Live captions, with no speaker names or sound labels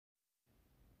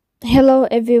Hello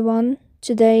everyone,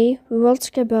 today we will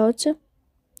talk about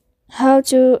how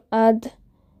to add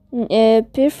a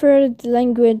preferred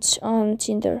language on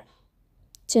Tinder.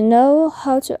 To know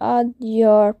how to add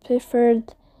your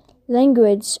preferred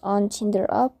language on Tinder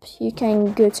app, you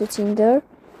can go to Tinder.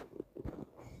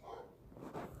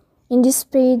 In this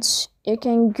page, you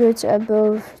can go to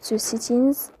above to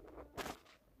settings.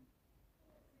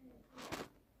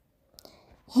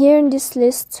 Here in this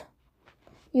list,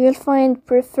 you will find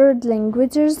preferred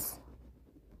languages.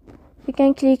 You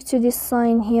can click to this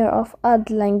sign here of add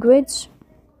language,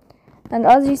 and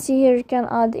as you see here, you can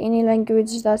add any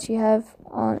language that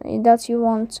you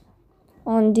want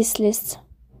on this list,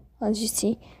 as you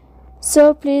see.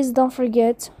 So please don't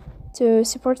forget to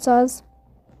support us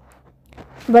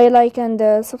by like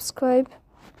and subscribe.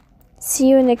 See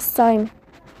you next time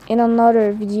in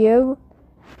another video,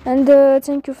 and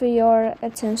thank you for your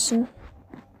attention.